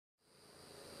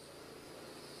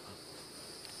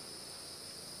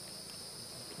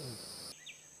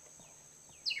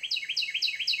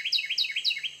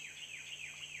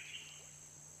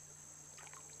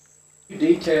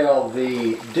detail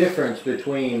the difference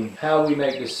between how we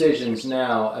make decisions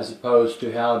now as opposed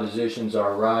to how decisions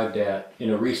are arrived at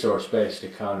in a resource-based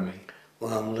economy?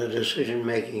 Well, the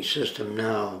decision-making system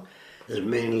now is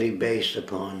mainly based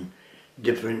upon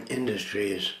different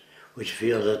industries which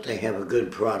feel that they have a good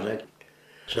product,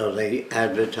 so they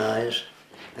advertise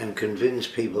and convince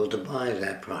people to buy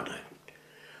that product.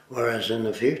 Whereas in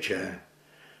the future,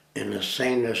 in a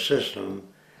saner system,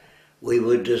 we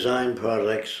would design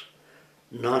products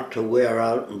not to wear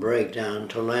out and break down,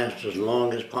 to last as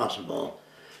long as possible,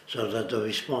 so that the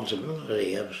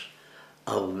responsibility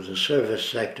of the service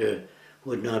sector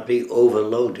would not be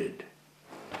overloaded.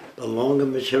 The longer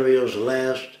materials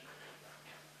last,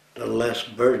 the less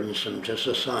burdensome to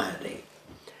society.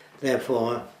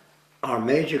 Therefore, our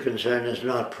major concern is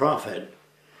not profit,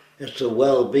 it's the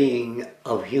well-being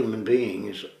of human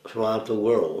beings throughout the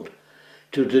world.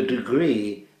 To the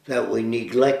degree that we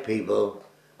neglect people,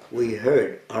 we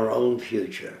hurt our own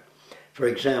future. For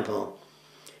example,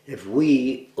 if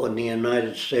we in the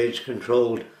United States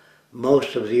controlled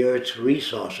most of the Earth's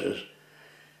resources,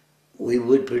 we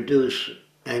would produce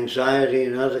anxiety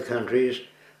in other countries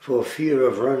for fear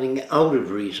of running out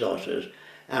of resources,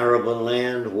 arable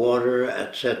land, water,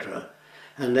 etc.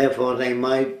 And therefore they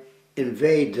might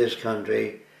invade this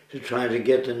country to try to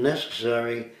get the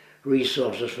necessary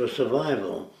resources for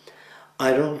survival.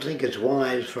 I don't think it's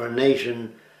wise for a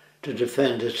nation to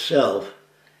defend itself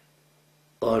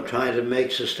or try to make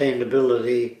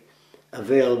sustainability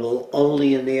available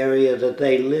only in the area that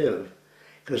they live,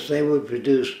 because they would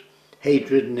produce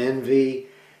hatred and envy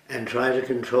and try to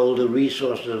control the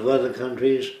resources of other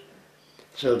countries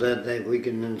so that we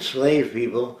can enslave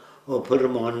people or put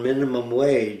them on minimum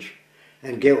wage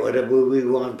and get whatever we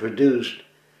want produced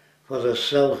for the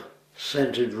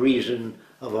self-centered reason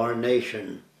of our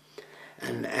nation.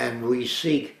 And we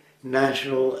seek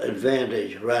national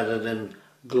advantage rather than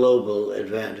global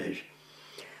advantage.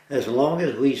 As long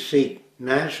as we seek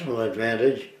national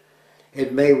advantage,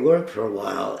 it may work for a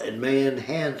while. It may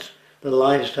enhance the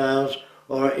lifestyles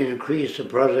or increase the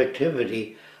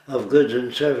productivity of goods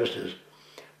and services.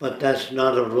 But that's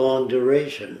not of long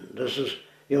duration. This is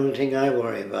the only thing I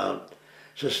worry about.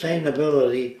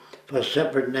 Sustainability for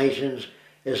separate nations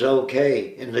is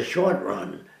okay in the short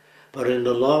run, but in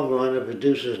the long run it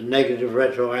produces negative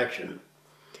retroaction.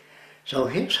 So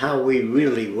here's how we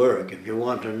really work, if you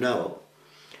want to know.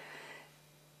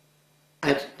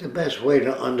 I think the best way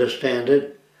to understand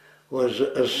it was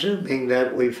assuming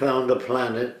that we found a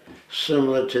planet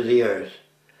similar to the Earth,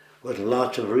 with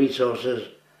lots of resources,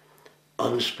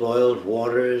 unspoiled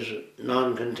waters,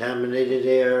 non-contaminated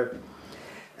air,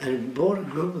 and brought a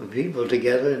group of people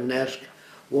together and asked,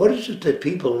 what is it that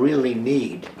people really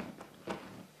need?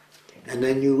 And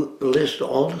then you list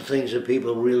all the things that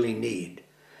people really need.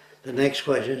 The next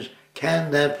question is, can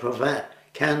that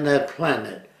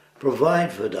planet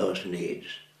provide for those needs?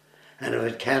 And if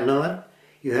it cannot,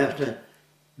 you have to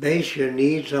base your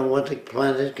needs on what the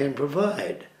planet can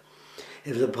provide.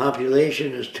 If the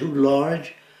population is too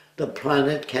large, the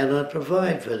planet cannot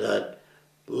provide for that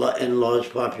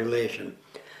enlarged population.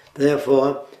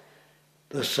 Therefore,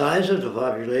 the size of the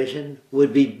population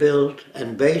would be built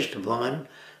and based upon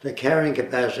the carrying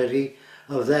capacity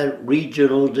of that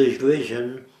regional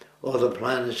division or the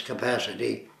planet's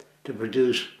capacity to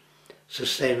produce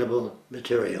sustainable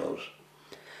materials.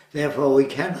 Therefore, we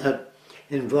cannot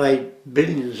invite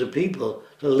billions of people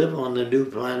to live on the new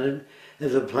planet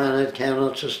if the planet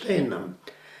cannot sustain them.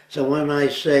 So when I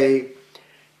say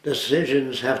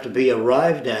decisions have to be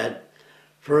arrived at,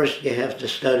 first you have to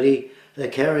study the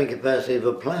carrying capacity of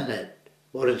a planet,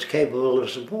 what it's capable of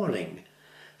supporting.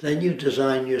 Then you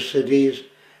design your cities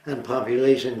and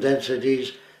population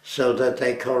densities so that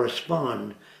they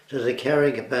correspond to the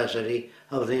carrying capacity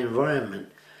of the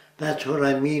environment. That's what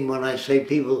I mean when I say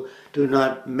people do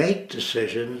not make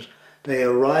decisions, they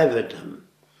arrive at them.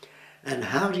 And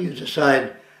how do you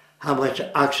decide how much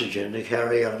oxygen to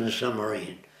carry on a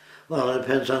submarine? Well, it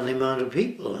depends on the amount of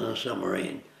people in a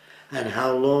submarine and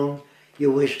how long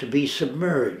you wish to be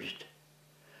submerged.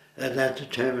 And that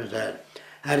determines that.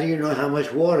 How do you know how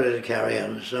much water to carry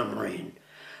on a submarine?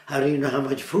 How do you know how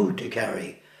much food to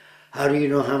carry? How do you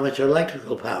know how much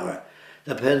electrical power?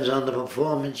 Depends on the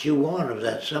performance you want of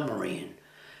that submarine.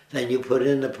 Then you put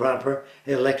in the proper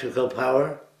electrical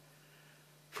power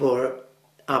for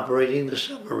operating the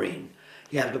submarine.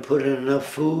 You have to put in enough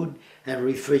food and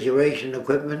refrigeration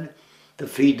equipment to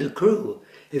feed the crew.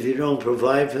 If you don't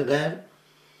provide for that,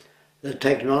 the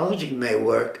technology may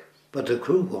work, but the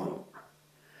crew won't.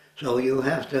 So you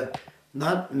have to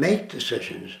not make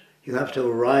decisions, you have to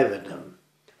arrive at them.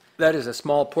 That is a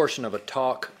small portion of a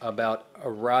talk about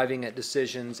arriving at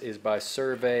decisions is by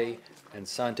survey and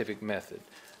scientific method.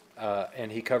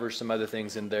 And he covers some other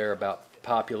things in there about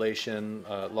population,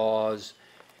 laws,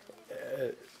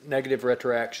 negative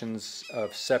retroactions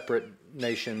of separate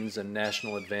nations and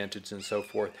national advantage and so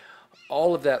forth.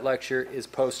 All of that lecture is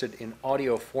posted in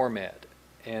audio format.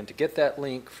 And to get that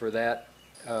link for that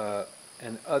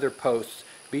and other posts,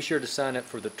 be sure to sign up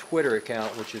for the Twitter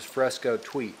account, which is Fresco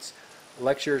Tweets.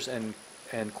 Lectures and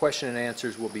question and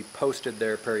answers will be posted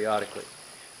there periodically.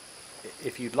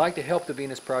 If you'd like to help the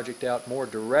Venus Project out more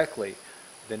directly,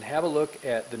 then have a look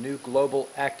at the new Global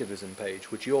Activism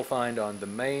page, which you'll find on the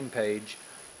main page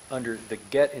under the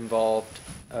Get Involved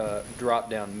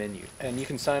drop-down menu. And you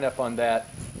can sign up on that.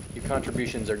 Your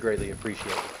contributions are greatly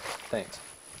appreciated. Thanks.